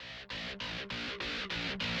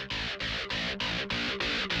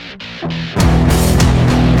And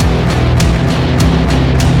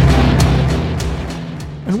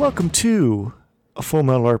welcome to A Full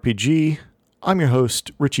Metal RPG. I'm your host,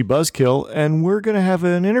 Richie Buzzkill, and we're going to have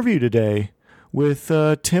an interview today with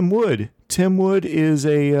Tim Wood. Tim Wood is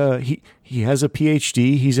he has a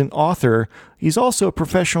PhD, he's an author, he's also a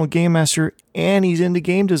professional game master, and he's into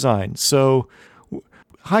game design. So,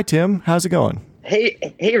 hi Tim, how's it going?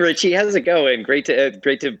 Hey Richie, how's it going? Great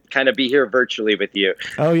to kind of be here virtually with you.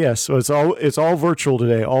 Oh yes, so it's all virtual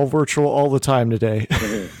today, all virtual all the time today.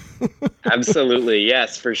 Absolutely,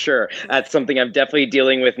 yes, for sure. That's something I'm definitely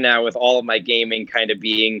dealing with now, with all of my gaming kind of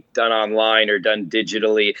being done online or done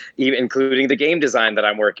digitally, even including the game design that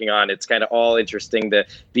I'm working on. It's kind of all interesting to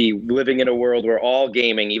be living in a world where all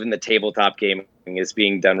gaming, even the tabletop gaming, is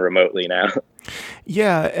being done remotely now.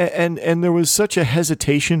 Yeah, and there was such a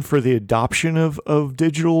hesitation for the adoption of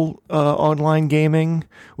digital online gaming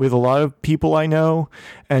with a lot of people I know,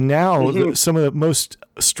 and now some of the most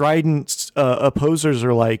strident opposers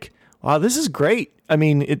are like, "Wow, this is great." I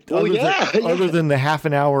mean, other than the half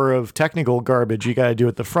an hour of technical garbage you got to do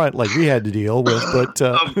at the front, like we had to deal with. But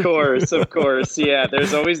of course, yeah.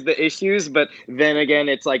 There's always the issues, but then again,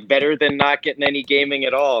 it's like better than not getting any gaming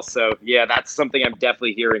at all. So yeah, that's something I'm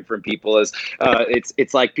definitely hearing from people. Is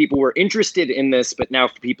it's like people were interested in this, but now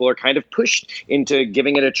people are kind of pushed into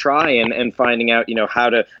giving it a try and finding out, how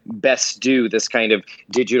to best do this kind of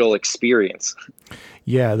digital experience.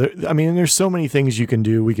 Yeah, there's so many things you can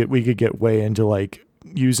do. We could get way into like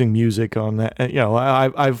using music on that.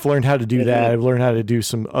 I've learned how to do that. I've learned how to do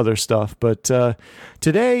some other stuff. But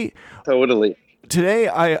today, I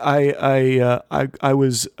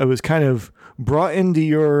was kind of brought into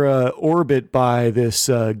your orbit by this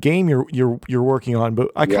game you're working on.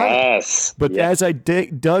 But as I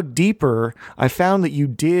dug deeper, I found that you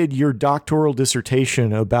did your doctoral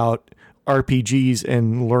dissertation about RPGs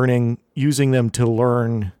and using them to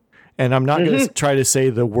learn. And I'm not going to try to say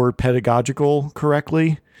the word pedagogical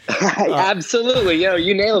correctly. Absolutely.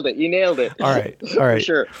 You nailed it. All right. For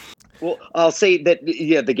sure. Well, I'll say that,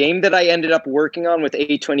 the game that I ended up working on with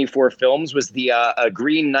A24 Films was the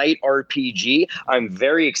Green Knight RPG. I'm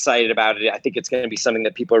very excited about it. I think it's going to be something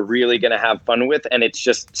that people are really going to have fun with. And it's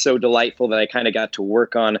just so delightful that I kind of got to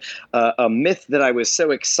work on a myth that I was so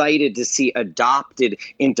excited to see adopted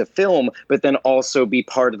into film, but then also be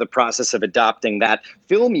part of the process of adopting that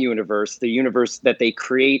film universe, the universe that they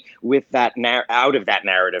create with that out of that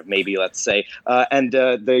narrative, maybe, let's say, and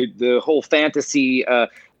the whole fantasy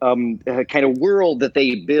kind of world that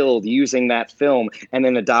they build using that film, and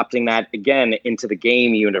then adopting that again into the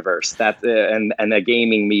game universe and the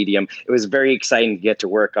gaming medium. It was very exciting to get to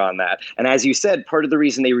work on that. And as you said, part of the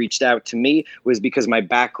reason they reached out to me was because my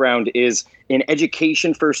background is in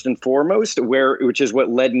education first and foremost, which is what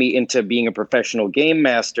led me into being a professional game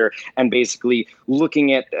master, and basically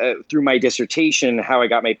looking at through my dissertation, how I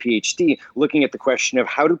got my PhD, looking at the question of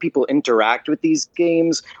how do people interact with these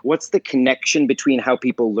games? What's the connection between how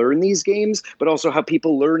people learn these games, but also how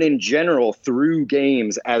people learn in general through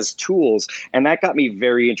games as tools? And that got me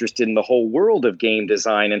very interested in the whole world of game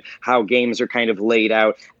design and how games are kind of laid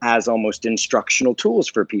out as almost instructional tools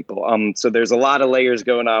for people. So there's a lot of layers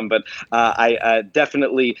going on, but I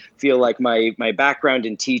definitely feel like my background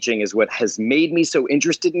in teaching is what has made me so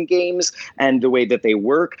interested in games and the way that they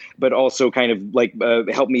work, but also kind of like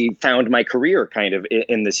helped me found my career kind of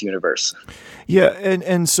in this universe. Yeah,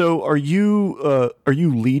 and so are you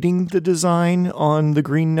leading the design on the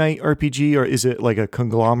Green Knight RPG, or is it like a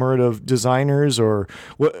conglomerate of designers, or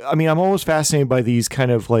what? I mean, I'm always fascinated by these kind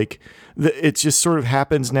of like it just sort of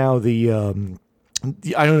happens now.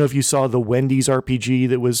 I don't know if you saw the Wendy's RPG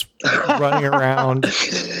that was running around.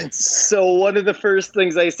 So one of the first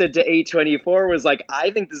things I said to A24 was like,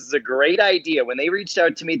 I think this is a great idea. When they reached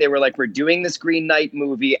out to me, they were like, we're doing this Green Knight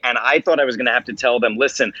movie. And I thought I was going to have to tell them,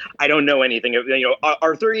 listen, I don't know anything.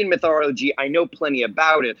 Arthurian mythology, I know plenty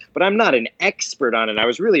about it, but I'm not an expert on it. I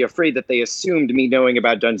was really afraid that they assumed me knowing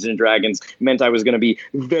about Dungeons and Dragons meant I was going to be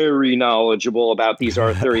very knowledgeable about these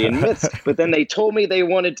Arthurian myths. But then they told me they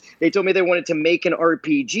wanted to make an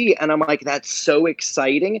RPG, and I'm like, that's so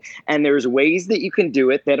exciting. And there's ways that you can do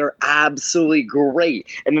it that are absolutely great,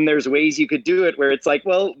 and then there's ways you could do it where it's like,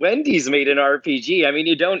 well, Wendy's made an RPG. I mean,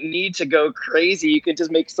 you don't need to go crazy. You can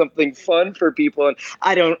just make something fun for people. And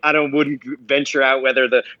I wouldn't venture out whether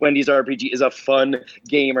the Wendy's RPG is a fun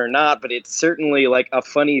game or not, but it's certainly like a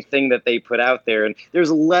funny thing that they put out there. And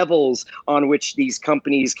there's levels on which these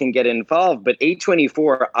companies can get involved. But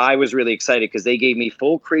A24, I was really excited because they gave me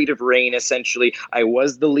full creative reign, essentially, I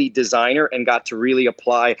was the lead designer and got to really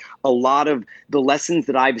apply a lot of the lessons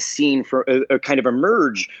that I've seen for kind of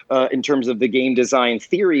emerge in terms of the game design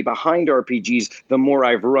theory behind RPGs, the more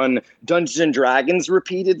I've run Dungeons and Dragons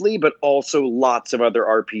repeatedly, but also lots of other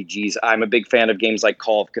RPGs. I'm a big fan of games like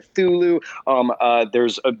Call of Cthulhu.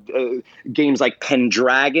 There's games like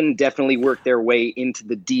Pendragon definitely work their way into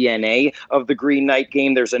the DNA of the Green Knight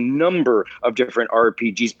game. There's a number of different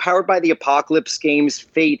RPGs powered by the Apocalypse games,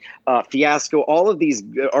 Fate, Fiasco, all of these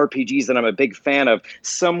RPGs that I'm a big fan of.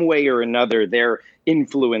 Some way or another, their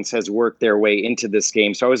influence has worked their way into this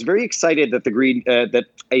game. So I was very excited that that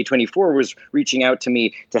A24 was reaching out to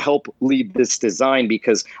me to help lead this design,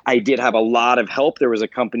 because I did have a lot of help. There was a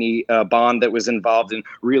company, Bond, that was involved in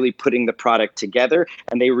really putting the product together,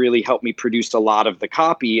 and they really helped me produce a lot of the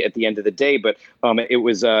copy at the end of the day. But it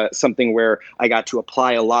was something where I got to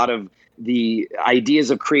apply a lot of the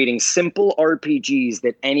ideas of creating simple RPGs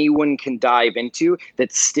that anyone can dive into,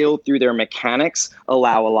 that still, through their mechanics,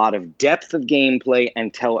 allow a lot of depth of gameplay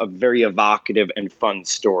and tell a very evocative and fun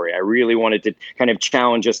story. I really wanted to kind of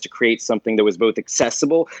challenge us to create something that was both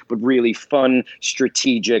accessible, but really fun,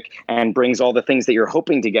 strategic, and brings all the things that you're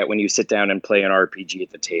hoping to get when you sit down and play an RPG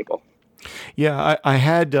at the table. Yeah, I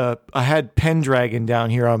had Pendragon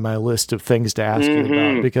down here on my list of things to ask you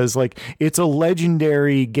about, because like it's a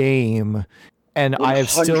legendary game, and 100%. I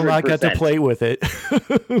have still not got to play with it,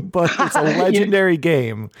 but it's a legendary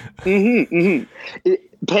game.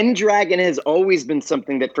 Pendragon has always been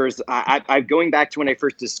something that first, I going back to when I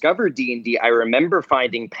first discovered D&D, I remember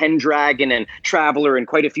finding Pendragon and Traveler and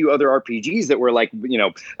quite a few other RPGs that were like,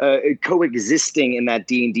 coexisting in that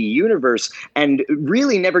D&D universe, and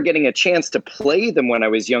really never getting a chance to play them when I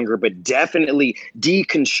was younger, but definitely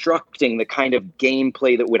deconstructing the kind of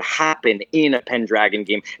gameplay that would happen in a Pendragon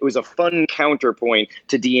game. It was a fun counterpoint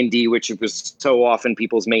to D&D, which was so often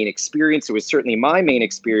people's main experience. It was certainly my main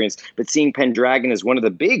experience, but seeing Pendragon as one of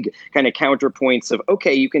the big kind of counterpoints of,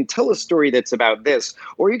 okay, you can tell a story that's about this,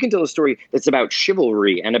 or you can tell a story that's about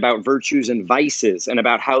chivalry and about virtues and vices, and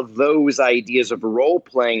about how those ideas of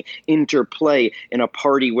role-playing interplay in a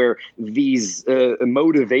party where these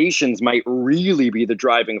motivations might really be the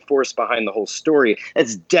driving force behind the whole story.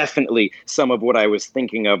 That's definitely some of what I was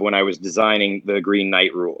thinking of when I was designing the Green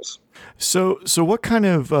Knight rules. So what kind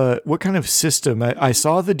of system? I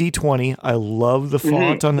saw the D20. I love the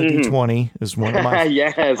font on the D20. Is one of my yes.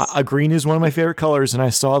 Green is one of my favorite colors, and I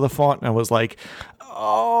saw the font and I was like,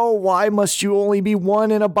 oh, why must you only be one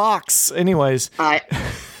in a box? Anyways,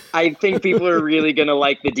 I think people are really going to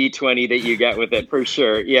like the D20 that you get with it for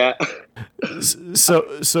sure. Yeah.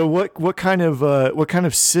 So what kind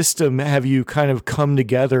of system have you kind of come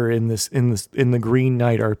together in the Green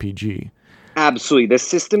Knight RPG? Absolutely. The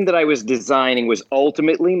system that I was designing was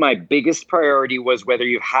ultimately my biggest priority, was whether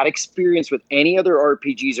you've had experience with any other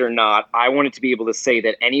RPGs or not. I wanted to be able to say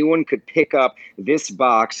that anyone could pick up this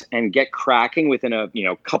box and get cracking within a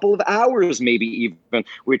couple of hours, maybe even,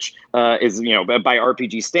 which is by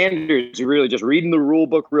RPG standards, you're really just reading the rule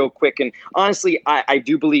book real quick. And honestly, I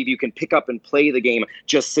do believe you can pick up and play the game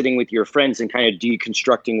just sitting with your friends and kind of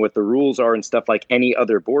deconstructing what the rules are and stuff like any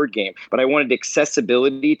other board game. But I wanted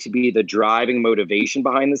accessibility to be the driving motivation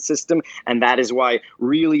behind the system, and that is why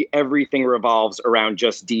really everything revolves around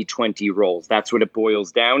just D20 rolls. That's what it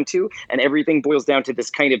boils down to, and everything boils down to this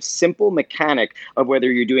kind of simple mechanic of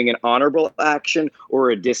whether you're doing an honorable action or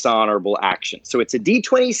a dishonorable action. So it's a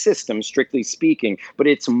D20 system, strictly speaking, but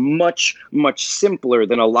it's much, much simpler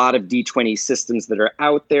than a lot of D20 systems that are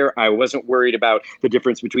out there. I wasn't worried about the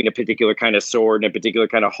difference between a particular kind of sword and a particular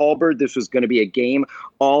kind of halberd. This was going to be a game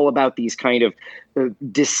all about these kind of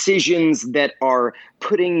decisions that are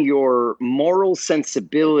putting your moral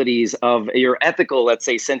sensibilities of your ethical, let's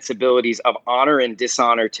say, sensibilities of honor and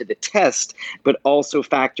dishonor to the test, but also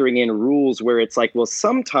factoring in rules where it's like, well,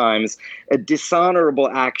 sometimes a dishonorable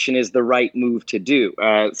action is the right move to do.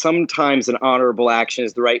 Sometimes an honorable action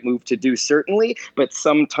is the right move to do, certainly, but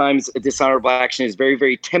sometimes a dishonorable action is very,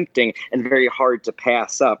 very tempting and very hard to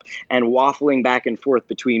pass up. And waffling back and forth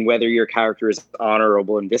between whether your character is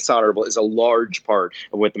honorable and dishonorable is a large part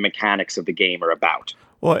of what the mechanics of the game are about.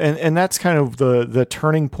 Well, and that's kind of the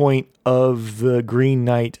turning point of the Green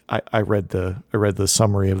Knight. I read the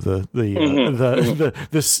summary of the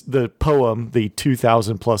poem, the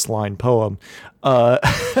 2,000+ line poem.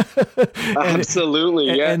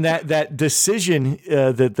 Absolutely, yeah. And that decision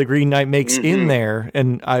that the Green Knight makes in there,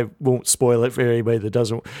 and I won't spoil it for anybody that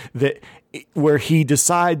doesn't, that where he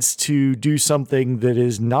decides to do something that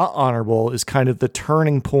is not honorable is kind of the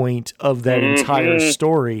turning point of that entire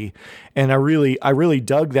story. And I really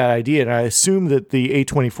dug that idea, and I assumed that the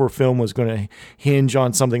A24 film was going to hinge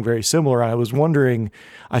on something very similar. I was wondering,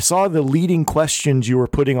 I saw the leading questions you were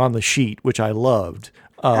putting on the sheet, which I loved.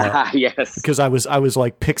 Yes, because I was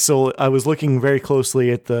like I was looking very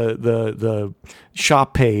closely at the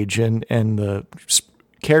shop page and the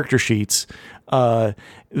character sheets. That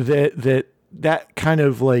kind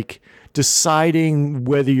of like deciding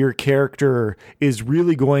whether your character is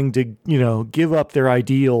really going to, give up their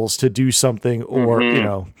ideals to do something or,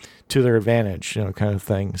 to their advantage, kind of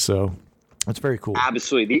thing. So that's very cool.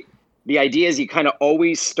 Absolutely. The idea is you kind of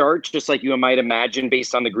always start just like you might imagine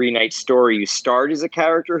based on the Green Knight story. You start as a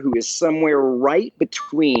character who is somewhere right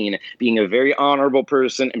between being a very honorable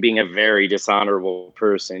person and being a very dishonorable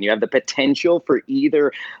person. You have the potential for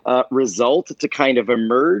either result to kind of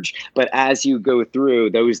emerge, but as you go through,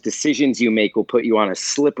 those decisions you make will put you on a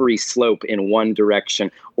slippery slope in one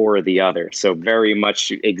direction or the other. So very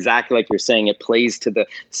much exactly like you're saying, it plays to the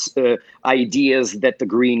ideas that the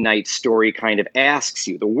Green Knight story kind of asks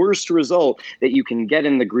you. The worst result that you can get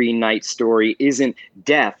in the Green Knight story isn't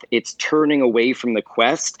death. It's turning away from the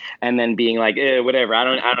quest and then being like, whatever. I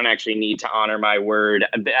don't actually need to honor my word.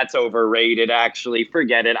 That's overrated. Actually,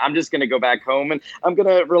 forget it. I'm just going to go back home and I'm going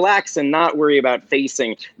to relax and not worry about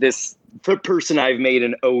facing this the person I've made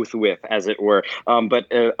an oath with, as it were.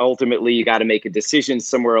 But ultimately, you got to make a decision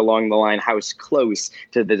somewhere along the line, how close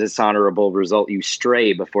to the dishonorable result you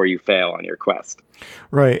stray before you fail on your quest.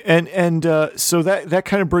 Right. And so that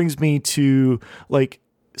kind of brings me to like,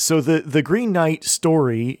 so the Green Knight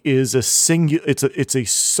story is a it's a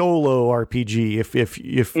solo RPG.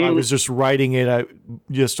 If I was just writing it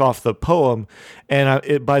just off the poem,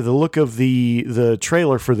 and by the look of the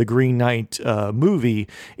trailer for the Green Knight movie,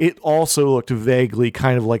 it also looked vaguely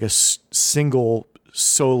kind of like a single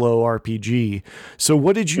solo RPG. So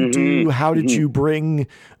what did you do? How did you bring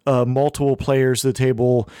multiple players to the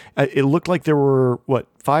table? It looked like there were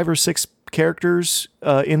 5 or 6 characters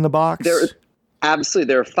in the box. Absolutely.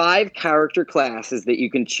 There are 5 character classes that you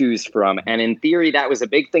can choose from. And in theory, that was a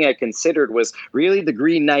big thing I considered was really the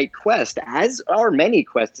Green Knight quest, as are many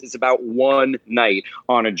quests, is about one knight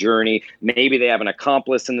on a journey. Maybe they have an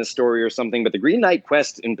accomplice in the story or something, but the Green Knight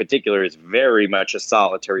quest in particular is very much a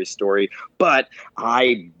solitary story. But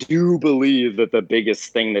I do believe that the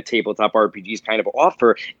biggest thing that tabletop RPGs kind of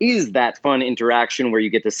offer is that fun interaction where you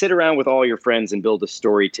get to sit around with all your friends and build a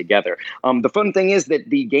story together. The fun thing is that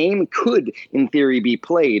the game could, in theory, be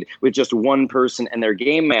played with just one person and their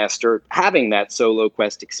game master having that solo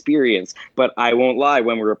quest experience. But I won't lie,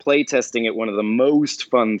 when we were playtesting it, one of the most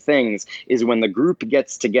fun things is when the group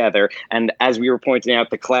gets together, and as we were pointing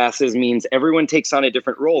out, the classes means everyone takes on a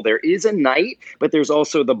different role. There is a knight, but there's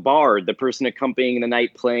also the bard, the person accompanying the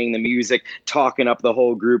knight, playing the music, talking up the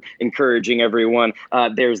whole group, encouraging everyone.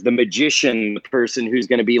 There's the magician, the person who's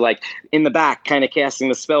going to be like in the back, kind of casting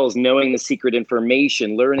the spells, knowing the secret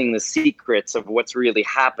information, learning the secrets of what's really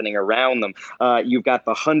happening around them. You've got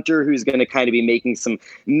the hunter who's going to kind of be making some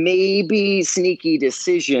maybe sneaky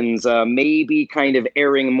decisions, maybe kind of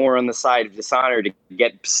erring more on the side of dishonor to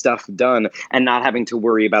get stuff done and not having to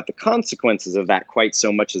worry about the consequences of that quite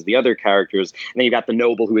so much as the other characters. And then you've got the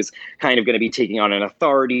noble who is kind of going to be taking on an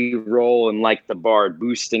authority role and, like the bard,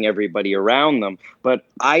 boosting everybody around them. But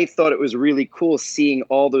I thought it was really cool seeing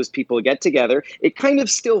all those people get together. It kind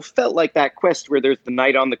of still felt like that quest where there's the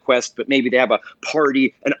knight on the quest, but maybe they have a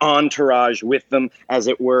party, an entourage with them, as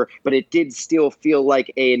it were. But it did still feel like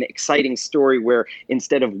an exciting story where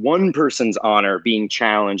instead of one person's honor being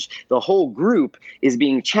challenged, the whole group is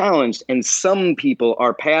being challenged, and some people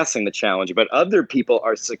are passing the challenge, but other people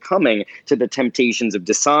are succumbing to the temptations of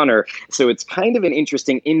dishonor. So it's kind of an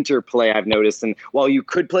interesting interplay I've noticed. And while you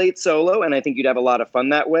could play it solo, and I think you'd have a lot of fun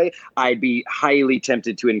that way, I'd be highly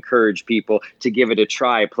tempted to encourage people to give it a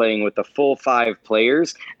try, playing with the full 5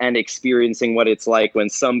 players and experiencing what it's like when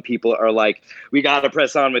some people are like, we got to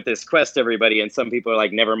press on with this quest, everybody. And some people are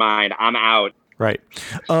like, never mind, I'm out. Right.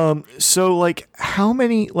 So like how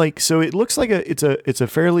many, like, so it looks like it's a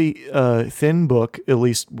fairly thin book, at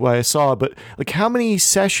least what I saw, but like how many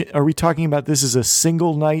sessions are we talking about? This is a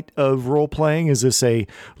single night of role playing? Is this a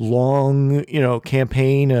long,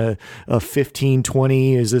 campaign, a 15,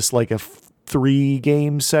 20? Is this like a 3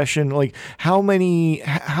 game session? Like how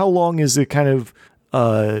long is it kind of,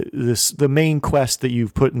 the main quest that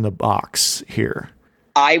you've put in the box here?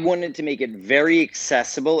 I wanted to make it very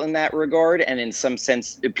accessible in that regard. And in some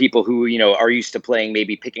sense, people who, are used to playing,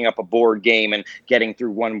 maybe picking up a board game and getting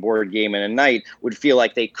through one board game in a night would feel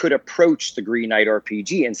like they could approach the Green Knight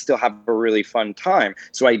RPG and still have a really fun time.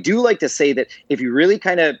 So I do like to say that if you really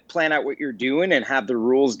kind of plan out what you're doing and have the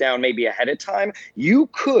rules down maybe ahead of time, you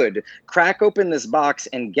could crack open this box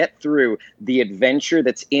and get through the adventure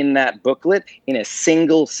that's in that booklet in a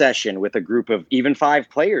single session with a group of even 5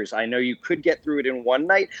 players. I know you could get through it in one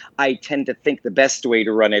night. I tend to think the best way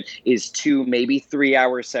to run it is 2, maybe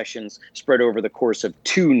 3-hour sessions spread over the course of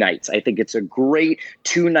 2 nights. I think it's a great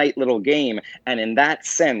 2-night little game. And in that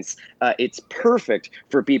sense, it's perfect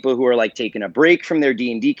for people who are like taking a break from their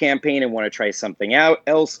D&D campaign and want to try something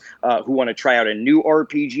else, who want to try out a new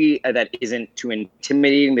RPG that isn't too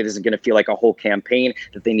intimidating, that isn't going to feel like a whole campaign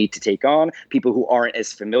that they need to take on. People who aren't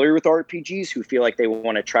as familiar with RPGs, who feel like they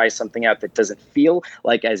want to try something out that doesn't feel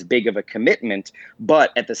like as big of a commitment.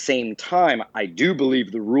 But at the same time, I do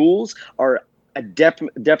believe the rules are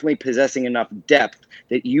definitely possessing enough depth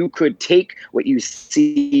that you could take what you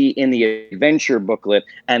see in the adventure booklet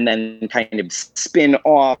and then kind of spin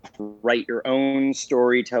off, write your own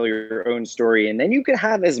story, tell your own story, and then you can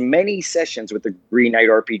have as many sessions with the Green Knight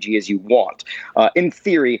RPG as you want. In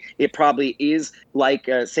theory, it probably is like,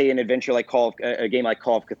 say, an adventure like a game like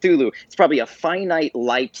Call of Cthulhu. It's probably a finite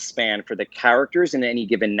lifespan for the characters in any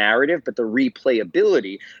given narrative, but the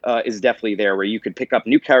replayability is definitely there, where you could pick up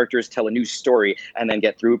new characters, tell a new story, and then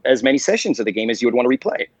get through as many sessions of the game as you would want to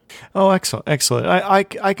replay. Oh, excellent.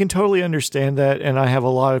 I can totally understand that. And I have a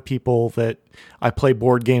lot of people that I play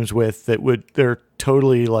board games with they're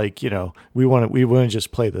totally like, we want to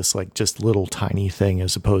just play this like just little tiny thing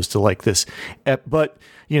as opposed to like this. But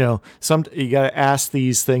you got to ask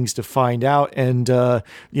these things to find out. And,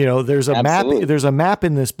 there's a Absolutely. there's a map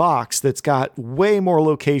in this box that's got way more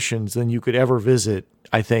locations than you could ever visit,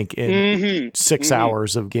 I think, in 6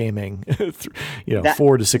 hours of gaming,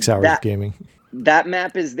 4 to 6 hours of gaming. That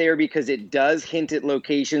map is there because it does hint at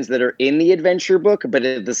locations that are in the adventure book, but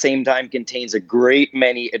at the same time contains a great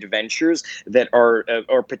many adventures that are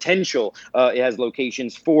or potential. It has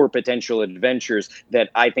locations for potential adventures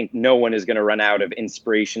that I think no one is going to run out of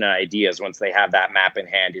inspiration and ideas once they have that map in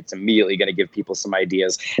hand. It's immediately going to give people some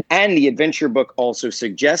ideas. And the adventure book also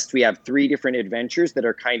suggests we have 3 different adventures that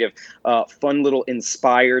are kind of fun little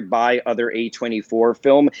inspired by other A24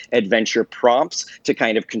 film adventure prompts to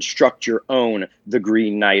kind of construct your own the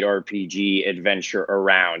Green Knight RPG adventure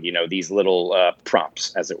around, these little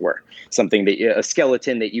prompts, as it were, a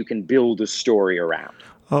skeleton that you can build a story around.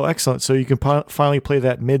 Oh, excellent. So you can finally play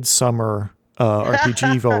that Midsummer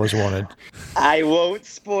RPG you've always wanted. I won't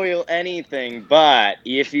spoil anything, but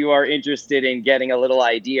if you are interested in getting a little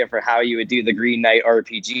idea for how you would do the Green Knight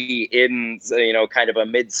RPG in, kind of a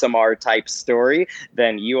Midsummer type story,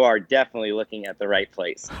 then you are definitely looking at the right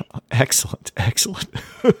place. Excellent.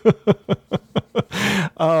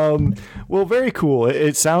 Well, very cool.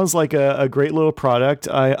 It sounds like a great little product.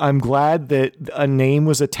 I'm glad that a name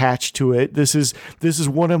was attached to it. This is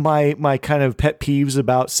one of my kind of pet peeves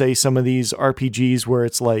about, say, some of these RPGs where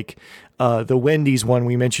it's like the Wendy's one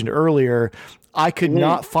we mentioned earlier. I could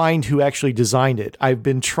not find who actually designed it. I've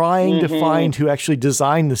been trying to find who actually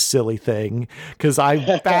designed this silly thing because I'm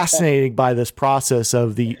fascinated by this process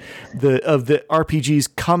of the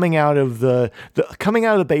RPGs coming out of the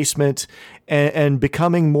basement and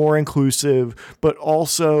becoming more inclusive, but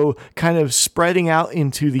also kind of spreading out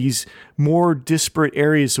into these more disparate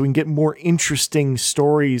areas so we can get more interesting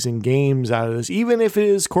stories and games out of this, even if it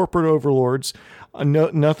is corporate overlords.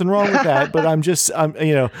 Nothing wrong with that, but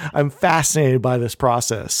I'm fascinated by this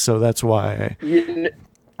process, so that's why.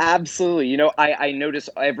 Absolutely. I notice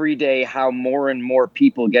every day how more and more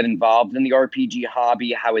people get involved in the RPG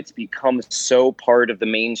hobby, how it's become so part of the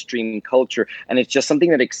mainstream culture. And it's just something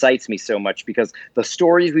that excites me so much because the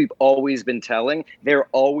stories we've always been telling, they're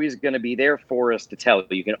always going to be there for us to tell.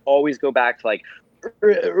 You can always go back to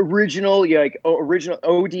original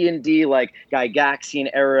OD&D, like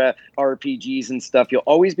Gygaxian era RPGs and stuff. You'll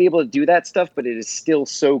always be able to do that stuff, but it is still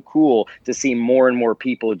so cool to see more and more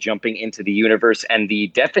people jumping into the universe, and the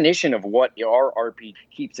definition of what our RPG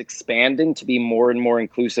keeps expanding to be more and more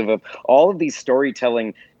inclusive of all of these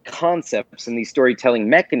storytelling concepts and these storytelling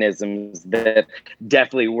mechanisms that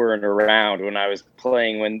definitely weren't around when I was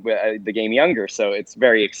playing the game younger. So it's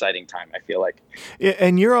very exciting time, I feel like. Yeah,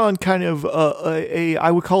 and you're on kind of I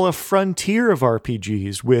would call a frontier of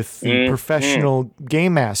RPGs with the professional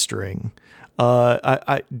game mastering.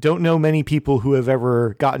 I don't know many people who have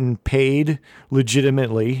ever gotten paid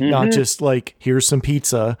legitimately, not just like, here's some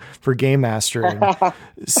pizza for game mastering.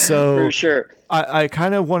 So for sure. I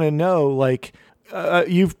kind of want to know, like,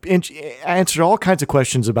 you've answered all kinds of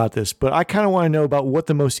questions about this, but I kind of want to know about what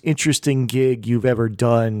the most interesting gig you've ever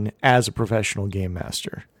done as a professional game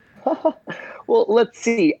master. Well, let's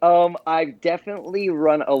see. I've definitely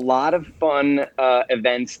run a lot of fun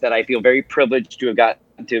events that I feel very privileged to have got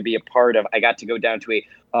to be a part of. I got to go down to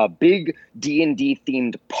a big D&D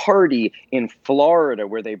themed party in Florida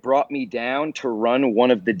where they brought me down to run one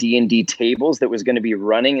of the D&D tables that was going to be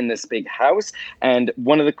running in this big house. And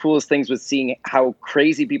one of the coolest things was seeing how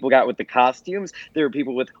crazy people got with the costumes. There were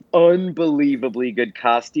people with unbelievably good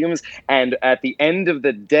costumes. And at the end of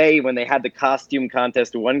the day, when they had the costume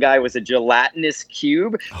contest, one guy was a gelatinous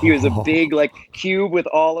cube. He was a big cube with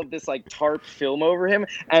all of this tarp film over him.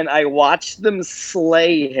 And I watched them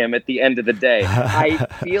slay him at the end of the day. I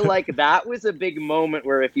feel like that was a big moment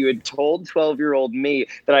where if you had told 12-year-old me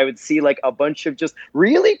that I would see a bunch of just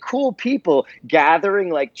really cool people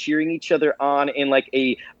gathering, cheering each other on in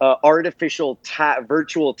a artificial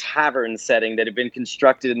virtual tavern setting that had been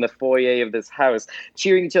constructed in the foyer of this house,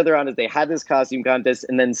 cheering each other on as they had this costume contest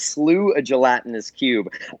and then slew a gelatinous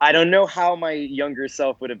cube. I don't know how my younger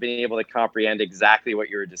self would have been able to comprehend exactly what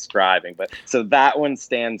you were describing, but so that one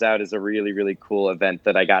stands out as a really, really cool event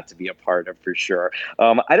that I got to be a part of for sure.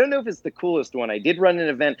 I don't know if it's the coolest one. I did run an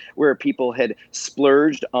event where people had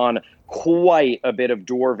splurged on quite a bit of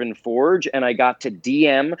Dwarven Forge, and I got to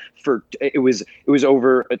DM for it was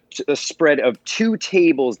over a spread of 2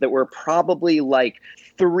 tables that were probably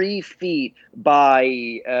 3 feet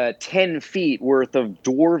by 10 feet worth of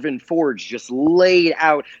Dwarven Forge, just laid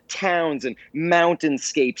out towns and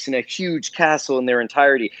mountainscapes in a huge castle in their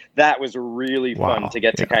entirety. That was really fun to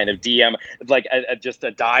get to kind of DM just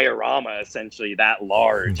a diorama essentially that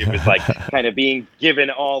large. It was kind of being given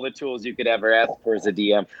all the tools you could ever ask for as a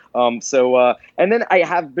DM. And then I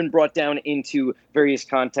have been brought down into various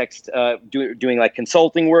contexts doing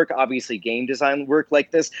consulting work, obviously game design work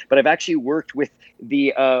like this, but I've actually worked with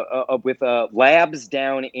the labs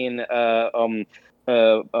down in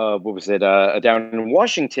down in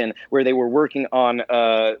Washington, where they were working on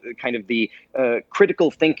kind of the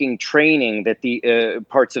critical thinking training that the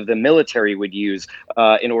parts of the military would use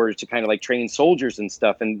in order to kind of train soldiers and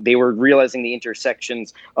stuff. And they were realizing the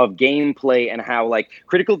intersections of gameplay and how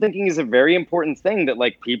critical thinking is a very important thing that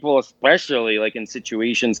people, especially in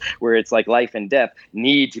situations where it's life and death,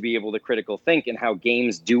 need to be able to critical think, and how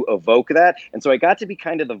games do evoke that. And so I got to be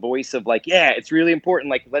kind of the voice of it's really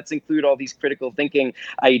important. Let's include all these critical thinking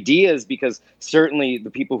ideas, because certainly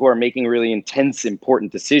the people who are making really intense,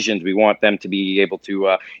 important decisions, we want them to be able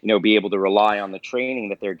to, be able to rely on the training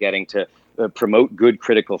that they're getting to promote good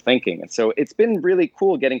critical thinking. And so it's been really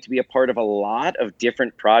cool getting to be a part of a lot of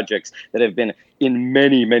different projects that have been in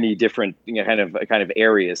many, many different kind of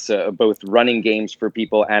areas, both running games for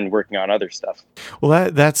people and working on other stuff.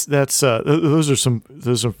 Well, those are some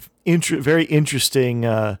very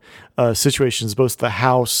interesting situations, both the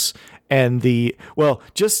house and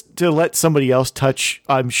just to let somebody else touch,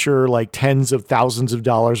 I'm sure, tens of thousands of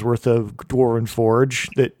dollars worth of Dwarven Forge.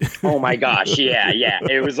 That oh my gosh, yeah.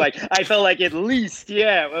 It was I felt at least,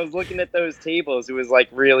 I was looking at those tables. It was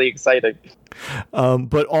really exciting.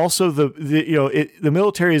 But also the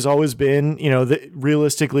military has always been,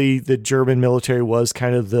 realistically, the German military was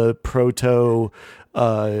kind of the proto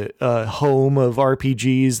home of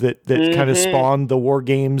RPGs that kind of spawned the war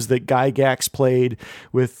games that Gygax played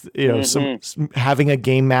with, some having a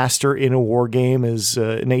game master in a war game is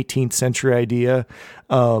an 18th century idea.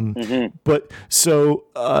 But so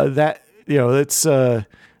that, it's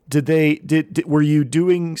were you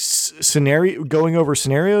doing going over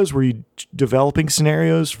scenarios? Were you developing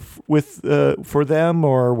scenarios for them,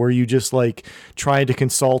 or were you just trying to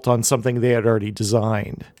consult on something they had already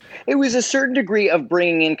designed? It was a certain degree of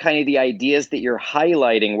bringing in kind of the ideas that you're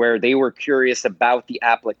highlighting, where they were curious about the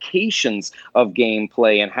applications of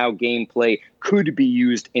gameplay and how gameplay could be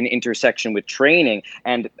used in intersection with training.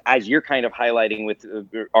 And as you're kind of highlighting with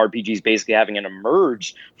RPGs basically having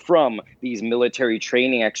emerged from these military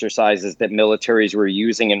training exercises that militaries were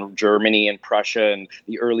using in Germany and Prussia and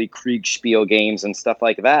the early Kriegspiel games and stuff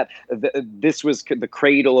like that, this was the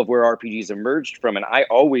cradle of where RPGs emerged from. And I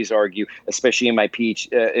always argue, especially in my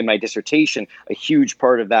in my dissertation, a huge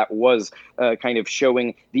part of that was kind of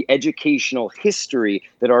showing the educational history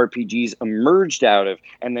that RPGs emerged out of,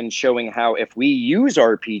 and then showing how if we use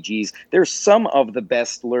RPGs, they're some of the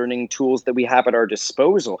best learning tools that we have at our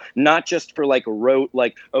disposal, not just for rote,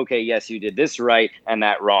 okay, yes, you did this right and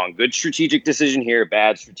that wrong. Good strategic decision here,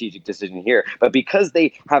 bad strategic decision here. But because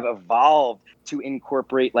they have evolved to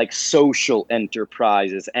incorporate social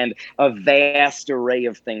enterprises and a vast array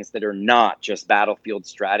of things that are not just battlefield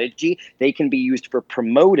strategy. They can be used for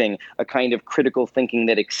promoting a kind of critical thinking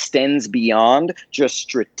that extends beyond just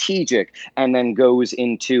strategic and then goes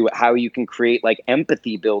into how you can create like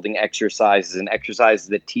empathy building exercises and exercises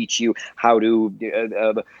that teach you how to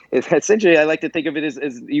essentially, I like to think of it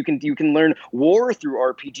as you can learn war through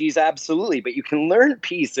RPGs, absolutely, but you can learn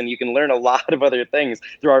peace and you can learn a lot of other things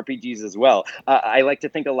through RPGs as well. I like to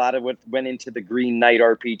think a lot of what went into the Green Knight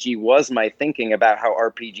RPG was my thinking about how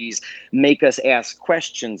RPGs make us ask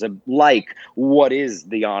questions of, like, what is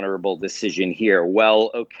the honorable decision here?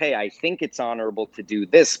 Well, okay, I think it's honorable to do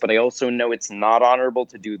this, but I also know it's not honorable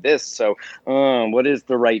to do this. So what is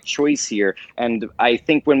the right choice here? And I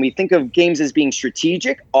think when we think of games as being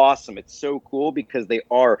strategic, awesome. It's so cool because they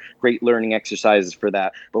are great learning exercises for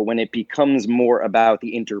that. But when it becomes more about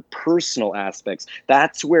the interpersonal aspects,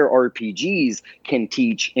 that's where RPGs can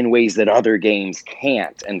teach in ways that other games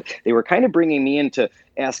can't. And they were kind of bringing me in to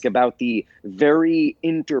ask about the very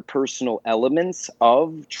interpersonal elements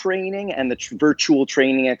of training and the virtual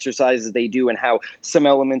training exercises they do, and how some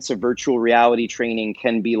elements of virtual reality training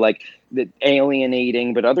can be like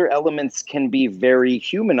alienating, but other elements can be very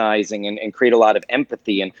humanizing and create a lot of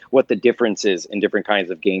empathy, and what the differences in different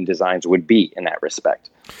kinds of game designs would be in that respect.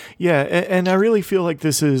 Yeah, and I really feel like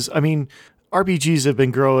this is, I mean, RPGs have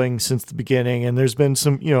been growing since the beginning, and there's been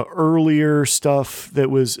some, earlier stuff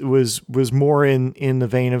that was more in the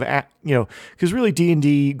vein of, because really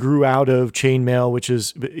D&D grew out of Chainmail, which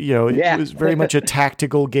is, it was very much a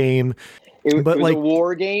tactical game. It was like a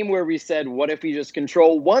war game where we said, what if we just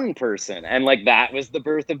control one person? And like that was the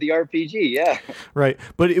birth of the RPG. Yeah. Right.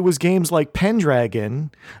 But it was games like Pendragon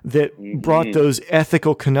that brought those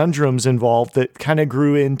ethical conundrums involved that kind of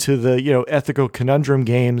grew into the, ethical conundrum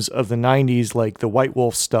games of the 90s, like the White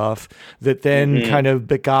Wolf stuff, that then kind of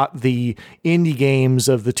begot the indie games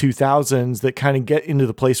of the 2000s that kind of get into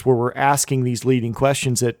the place where we're asking these leading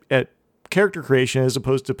questions at character creation, as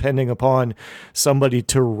opposed to depending upon somebody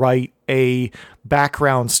to write a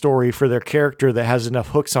background story for their character that has enough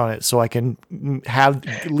hooks on it so I can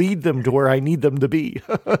lead them to where I need them to be.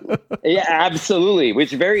 Yeah, absolutely.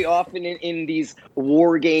 Which very often in these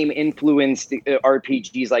war game influenced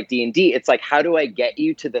RPGs like D&D, it's like, how do I get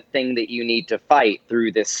you to the thing that you need to fight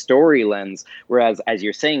through this story lens? Whereas, as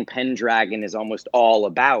you're saying, Pendragon is almost all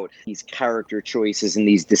about these character choices and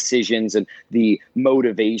these decisions and the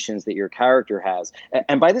motivations that your character has.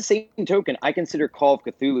 And by the same token, I consider Call of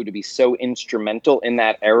Cthulhu to be so instrumental in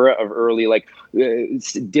that era of early,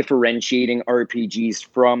 differentiating RPGs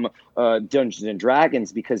from Dungeons and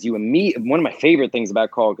Dragons, because one of my favorite things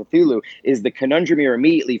about Call of Cthulhu is the conundrum you're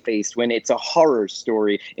immediately faced when it's a horror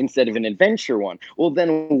story instead of an adventure one. Well,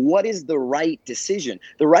 then what is the right decision?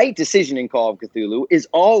 The right decision in Call of Cthulhu is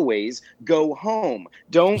always go home.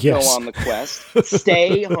 Don't go on the quest.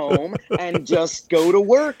 Stay home and just go to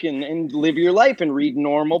work and live your life and read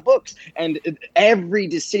normal books. And every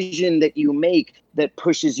decision that you make that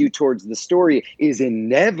pushes you towards the story is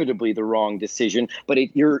inevitably the wrong decision, but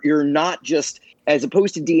you're not just, as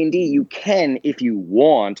opposed to D&D, you can, if you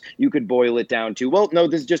want, you could boil it down to, well, no,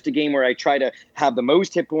 this is just a game where I try to have the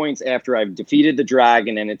most hit points after I've defeated the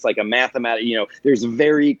dragon, and it's like a mathematical, there's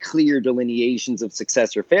very clear delineations of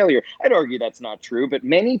success or failure. I'd argue that's not true, but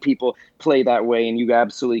many people play that way, and you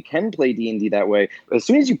absolutely can play D&D that way. As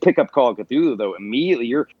soon as you pick up Call of Cthulhu, though, immediately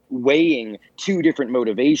you're weighing two different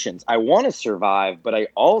motivations. I want to survive, but I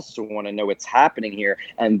also want to know what's happening here.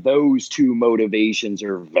 And those two motivations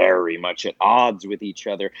are very much at odds with each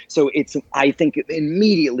other. So it's, I think,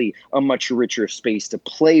 immediately a much richer space to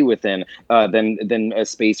play within than a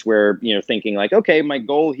space where, thinking like, okay, my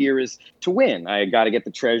goal here is to win. I got to get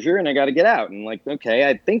the treasure and I got to get out. And like, okay,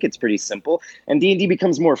 I think it's pretty simple. And D&D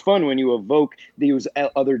becomes more fun when you evoke those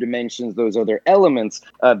other dimensions, those other elements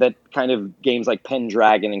that kind of games like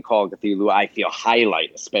Pendragon and Call of Cthulhu, I feel,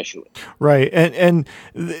 highlight especially. Right. And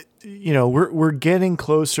we're getting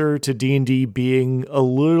closer to D&D being a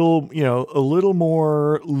little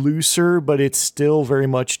more looser, but it's still very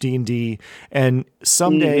much D&D. And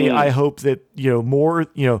someday I hope that, more,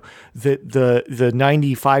 that the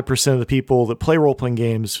 95% of the people that play role-playing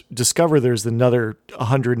games discover there's another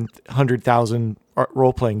 100,000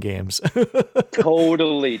 role-playing games.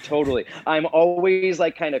 Totally. I'm always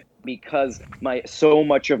because so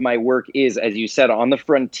much of my work is, as you said, on the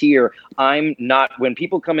frontier. I'm not, when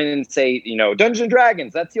people come in and say, Dungeons and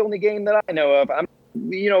Dragons, that's the only game that I know of, I'm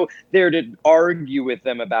there to argue with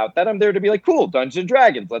them about that. I'm there to be like, cool, Dungeons and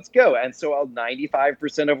Dragons, let's go. And so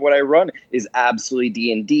 95% of what I run is absolutely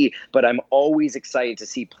D&D, but I'm always excited to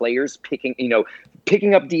see players picking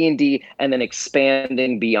up D&D and then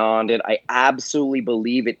expanding beyond it. I absolutely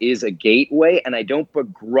believe it is a gateway, and I don't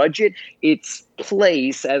begrudge it. It's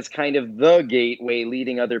place as kind of the gateway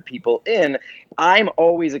leading other people in, I'm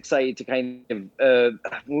always excited to kind of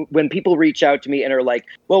when people reach out to me and are like,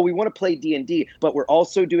 well, we want to play D&D, but we're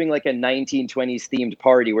also doing like a 1920s themed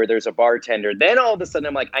party where there's a bartender. Then all of a sudden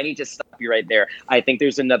I'm like, I need to stop you right there. I think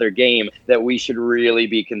there's another game that we should really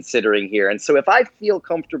be considering here. And so if I feel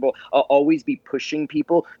comfortable, I'll always be pushing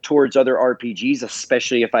people towards other RPGs,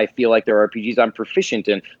 especially if I feel like there are RPGs I'm proficient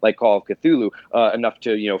in, like Call of Cthulhu, enough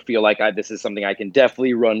to, feel like this is something I can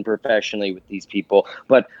definitely run professionally with these people.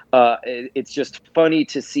 But it's just funny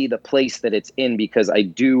to see the place that it's in, because I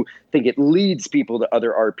do think it leads people to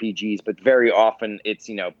other RPGs, but very often it's,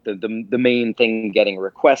 the main thing getting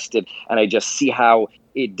requested. And I just see how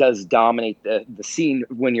it does dominate the scene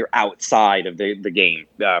when you're outside of the game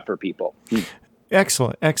for people.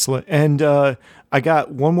 Excellent. And I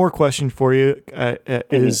got one more question for you.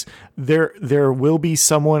 Is there will be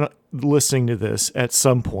someone listening to this at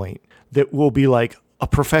some point that will be like, a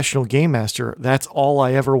professional game master, that's all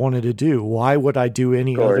I ever wanted to do. Why would I do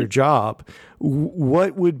any other job?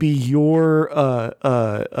 What would be your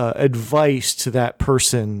advice to that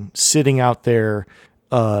person sitting out there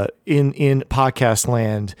in podcast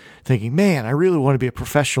land thinking, man, I really want to be a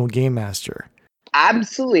professional game master?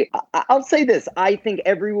 Absolutely. I'll say this. I think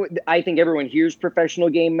everyone here's professional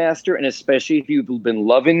game master, and especially if you've been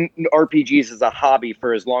loving RPGs as a hobby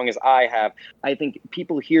for as long as I have, I think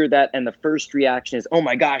people hear that and the first reaction is, oh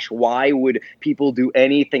my gosh, why would people do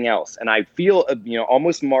anything else? And I feel,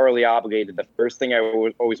 almost morally obligated. The first thing I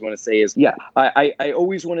always want to say is, I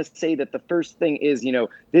always want to say that the first thing is,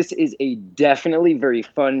 this is a definitely very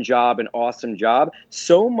fun job, an awesome job.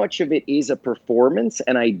 So much of it is a performance,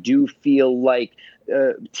 and I do feel like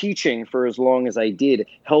teaching for as long as I did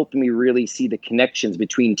helped me really see the connections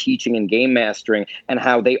between teaching and game mastering, and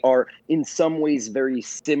how they are in some ways very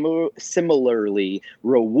similarly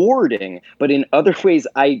rewarding, but in other ways,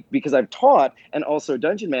 because I've taught and also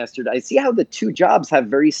dungeon mastered, I see how the two jobs have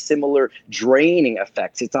very similar draining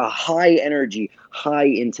effects. It's a high energy, high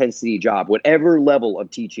intensity job, whatever level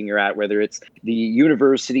of teaching you're at, whether it's the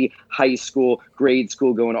university, high school, grade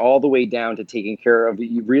school, going all the way down to taking care of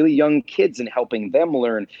really young kids and helping them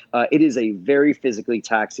learn. It is a very physically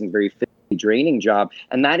taxing, very physically draining job.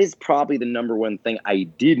 And that is probably the number one thing I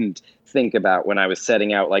didn't think about when I was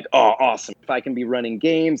setting out, like, oh, awesome. If I can be running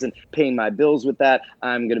games and paying my bills with that,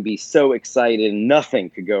 I'm going to be so excited. Nothing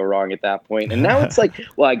could go wrong at that point. And now it's like,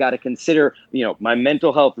 well, I got to consider, my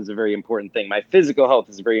mental health is a very important thing. My physical health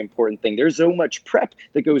is a very important thing. There's so much prep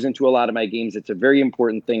that goes into a lot of my games. It's a very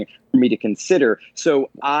important thing for me to consider. So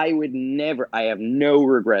I have no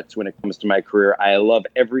regrets when it comes to my career. I love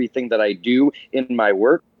everything that I do in my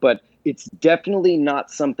work, but it's definitely not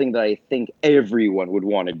something that I think everyone would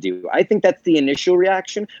want to do. I think that's the initial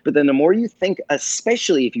reaction, but then the more you think,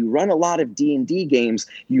 especially if you run a lot of D&D games,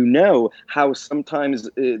 how sometimes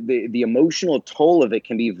the emotional toll of it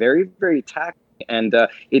can be very, very taxing. And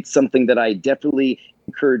it's something that I definitely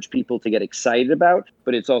encourage people to get excited about,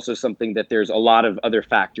 but it's also something that there's a lot of other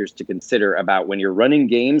factors to consider about when you're running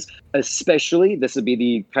games. Especially, this would be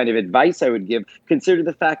the kind of advice I would give, consider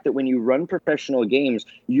the fact that when you run professional games,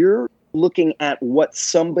 you're looking at what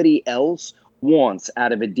somebody else wants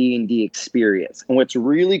out of a D&D experience. And what's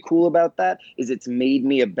really cool about that is it's made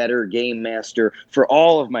me a better game master for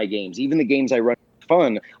all of my games, even the games I run for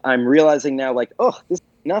fun. I'm realizing now, like, oh, this is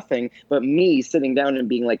nothing but me sitting down and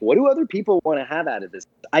being like, what do other people want to have out of this?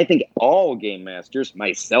 I think all game masters,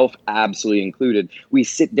 myself absolutely included, we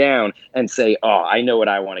sit down and say, oh, I know what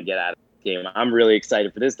I want to get out of game. I'm really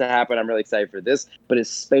excited for this to happen. I'm really excited for this. But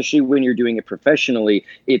especially when you're doing it professionally,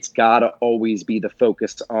 it's got to always be the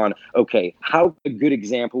focus on, okay, how a good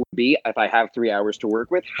example would be if I have 3 hours to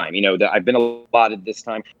work with time. You know, that I've been allotted this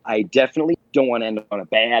time. I definitely don't want to end up on a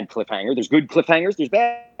bad cliffhanger. There's good cliffhangers, there's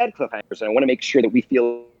bad cliffhangers. And I want to make sure that we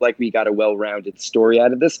feel like we got a well-rounded story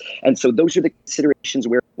out of this. And so those are the considerations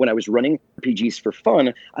where when I was running RPGs for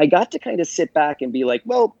fun, I got to kind of sit back and be like,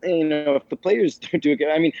 well, you know, if the players do it,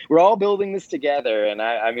 I mean, we're all building this together. And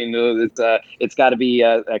I mean, it's got to be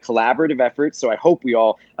a collaborative effort. So I hope we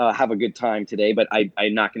all have a good time today, but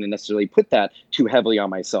I'm not going to necessarily put that too heavily on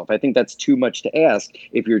myself. I think that's too much to ask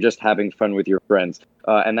if you're just having fun with your friends.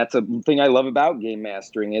 And that's a thing I love about game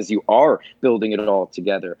mastering is you are building it all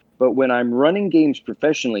together. But when I'm running games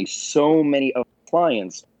professionally, so many of my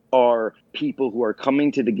clients are people who are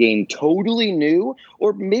coming to the game totally new,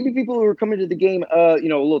 or maybe people who are coming to the game, a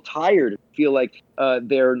little tired, feel like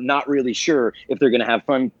they're not really sure if they're going to have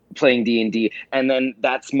fun playing D&D. And then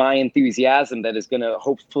that's my enthusiasm that is going to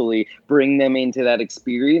hopefully bring them into that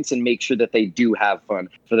experience and make sure that they do have fun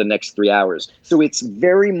for the next 3 hours. So it's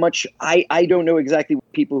very much, I don't know exactly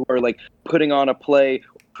what people who are like putting on a play,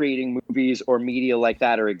 creating movies or media like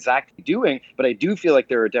that are exactly doing, but I do feel like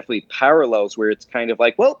there are definitely parallels where it's kind of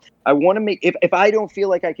like, well, I want to make, if I don't feel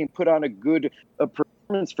like I can put on a good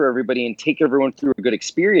performance for everybody and take everyone through a good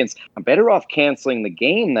experience, I'm better off canceling the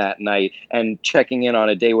game that night and checking in on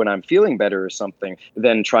a day when I'm feeling better or something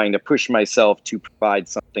than trying to push myself to provide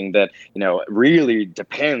something that, really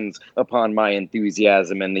depends upon my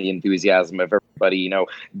enthusiasm and the enthusiasm of everybody,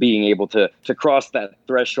 being able to cross that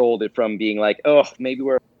threshold from being like, oh, maybe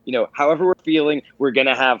we're, however we're feeling, we're going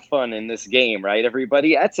to have fun in this game, right,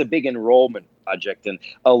 everybody? That's a big enrollment project. And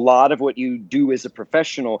a lot of what you do as a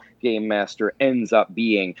professional game master ends up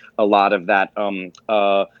being a lot of that,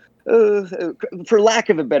 for lack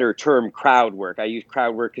of a better term, crowd work. I use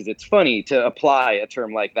crowd work because it's funny to apply a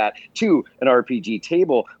term like that to an RPG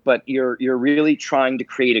table, but you're really trying to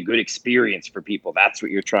create a good experience for people. That's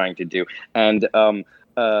what you're trying to do. And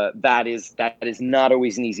that is not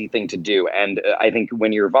always an easy thing to do. And I think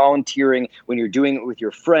when you're volunteering, when you're doing it with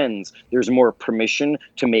your friends, there's more permission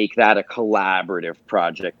to make that a collaborative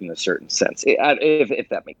project in a certain sense, if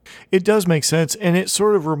that makes sense. It does make sense. And it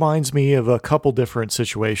sort of reminds me of a couple different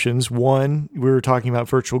situations. One, we were talking about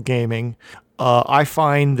virtual gaming. I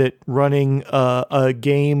find that running a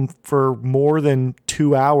game for more than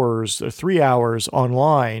 2 hours or 3 hours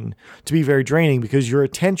online to be very draining, because your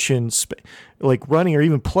attention, like running or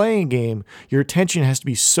even playing a game, your attention has to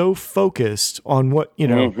be so focused on what,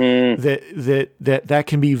 that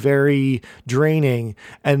can be very draining.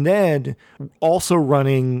 And then also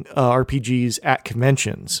running RPGs at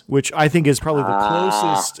conventions, which I think is probably the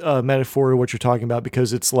closest metaphor to what you're talking about,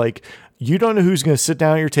 because it's like, you don't know who's going to sit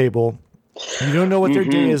down at your table. You don't know what their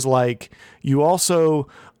day is like. You also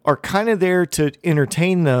are kind of there to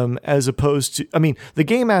entertain them, as opposed to, the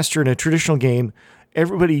game master in a traditional game,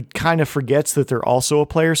 everybody kind of forgets that they're also a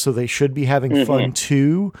player, so they should be having fun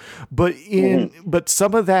too. But but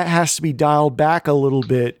some of that has to be dialed back a little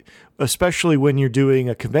bit, especially when you're doing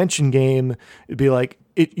a convention game. It'd be like,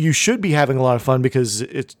 you should be having a lot of fun, because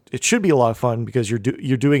it should be a lot of fun because you're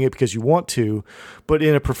doing it because you want to. But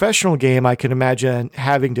in a professional game, I can imagine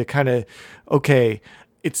having to kind of,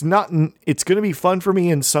 it's going to be fun for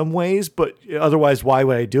me in some ways, but otherwise, why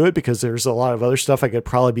would I do it? Because there's a lot of other stuff I could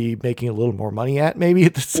probably be making a little more money at, maybe.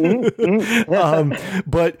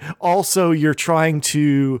 But also, you're trying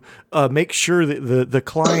to make sure that the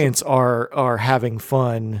clients are having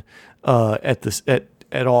fun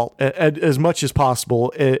at all, as much as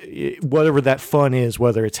possible, whatever that fun is,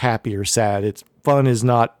 whether it's happy or sad. Fun is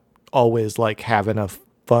not always like having a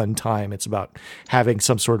fun time. It's about having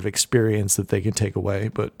some sort of experience that they can take away.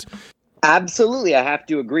 But absolutely, I have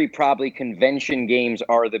to agree. Probably convention games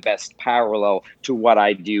are the best parallel to what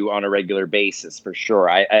I do on a regular basis, for sure.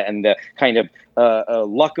 And the kind of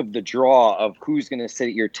luck of the draw of who's going to sit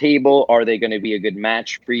at your table. Are they going to be a good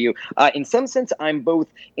match for you? In some sense, I'm both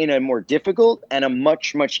in a more difficult and a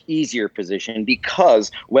much, much easier position, because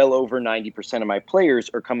well over 90% of my players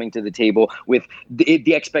are coming to the table with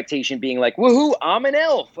the expectation being like, woohoo, I'm an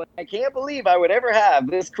elf. Like, I can't believe I would ever have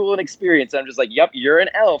this cool an experience. I'm just like, yep, you're an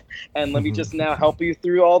elf. And let me just now help you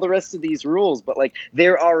through all the rest of these rules. But like,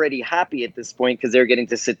 they're already happy at this point because they're getting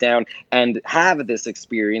to sit down and have this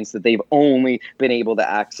experience that they've only been able to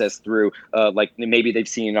access through like maybe they've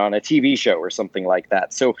seen on a TV show or something like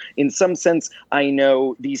that. So in some sense, I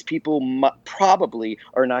know these people probably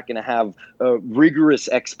are not going to have rigorous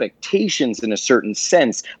expectations in a certain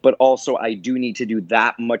sense, but also I do need to do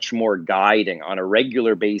that much more guiding on a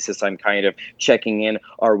regular basis. I'm kind of checking in.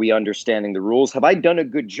 Are we understanding the rules? Have I done a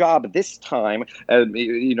good job this time,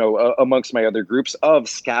 amongst my other groups, of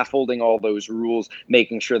scaffolding all those rules,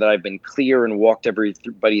 making sure that I've been clear and walked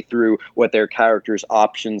everybody through what their characters'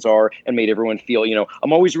 options are and made everyone feel,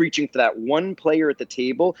 I'm always reaching for that one player at the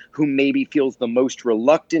table who maybe feels the most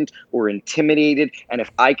reluctant or intimidated. And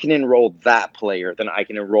if I can enroll that player, then I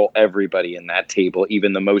can enroll everybody in that table,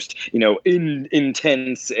 even the most,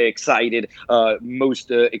 intense, excited,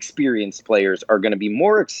 most experienced players are going to be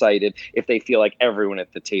more excited if they feel like everyone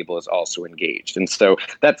at the table is also engaged. And so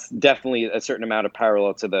that's definitely a certain amount of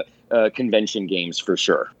parallel to the convention games, for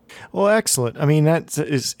sure. Well, excellent. I mean, that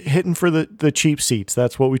is hitting for the cheap seats.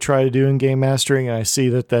 That's what we try to do in game mastering. And I see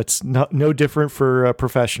that that's no different for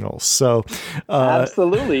professionals. So,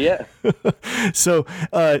 absolutely, yeah. So,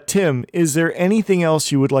 Tim, is there anything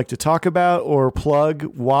else you would like to talk about or plug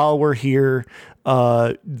while we're here?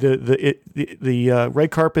 The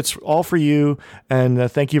red carpet's all for you,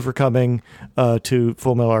 and thank you for coming to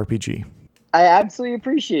Full Metal RPG. I absolutely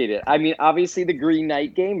appreciate it. I mean, obviously the Green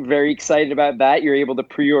Knight game, very excited about that. You're able to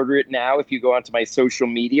pre-order it now if you go onto my social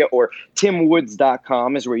media, or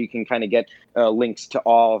timwoods.com is where you can kind of get links to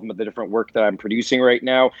all of the different work that I'm producing right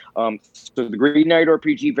now. So the Green Knight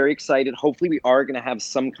RPG, very excited. Hopefully we are going to have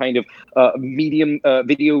some kind of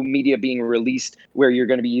video media being released where you're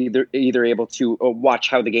going to be either able to watch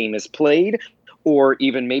how the game is played, or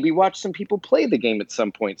even maybe watch some people play the game at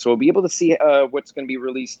some point. So we'll be able to see what's going to be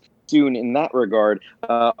released soon in that regard.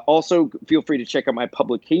 Also, feel free to check out my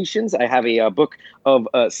publications. I have a book of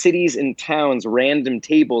cities and towns, random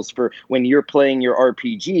tables for when you're playing your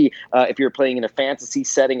RPG. If you're playing in a fantasy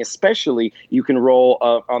setting especially, you can roll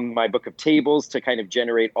on my book of tables to kind of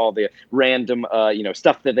generate all the random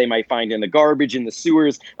stuff that they might find in the garbage, in the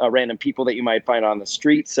sewers, random people that you might find on the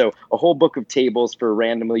street. So a whole book of tables for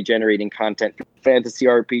randomly generating content for fantasy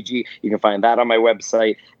RPG. You can find that on my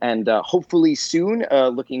website. And hopefully soon,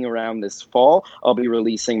 looking around this fall, I'll be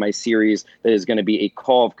releasing my series that is going to be a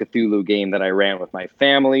Call of Cthulhu game that I ran with my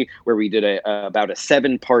family, where we did about a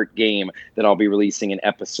 7-part game that I'll be releasing in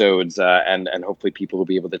episodes, and hopefully people will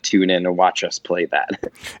be able to tune in and watch us play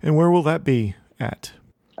that. And where will that be at?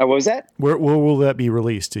 What was that? Where will that be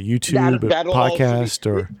released? To YouTube, podcast,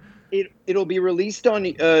 or? It'll be released on,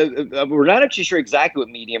 we're not actually sure exactly what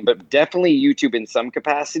medium, but definitely YouTube in some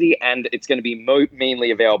capacity, and it's going to be mainly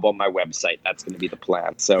available on my website. That's going to be the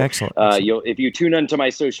plan. So excellent. If you tune into my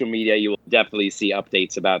social media, you will definitely see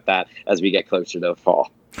updates about that as we get closer to the fall.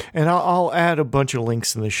 And I'll add a bunch of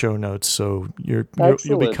links in the show notes, so you'll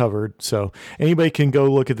be covered. So anybody can go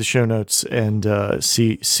look at the show notes and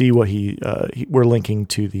see what we're linking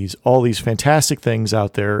to all these fantastic things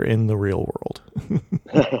out there in the real world.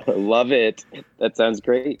 Love it. That sounds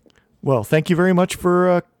great. Well, thank you very much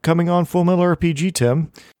for coming on Full Metal RPG,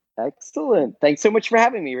 Tim. Excellent. Thanks so much for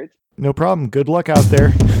having me, Rich. No problem. Good luck out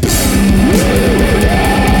there.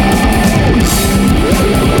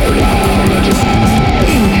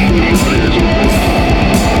 Thank you.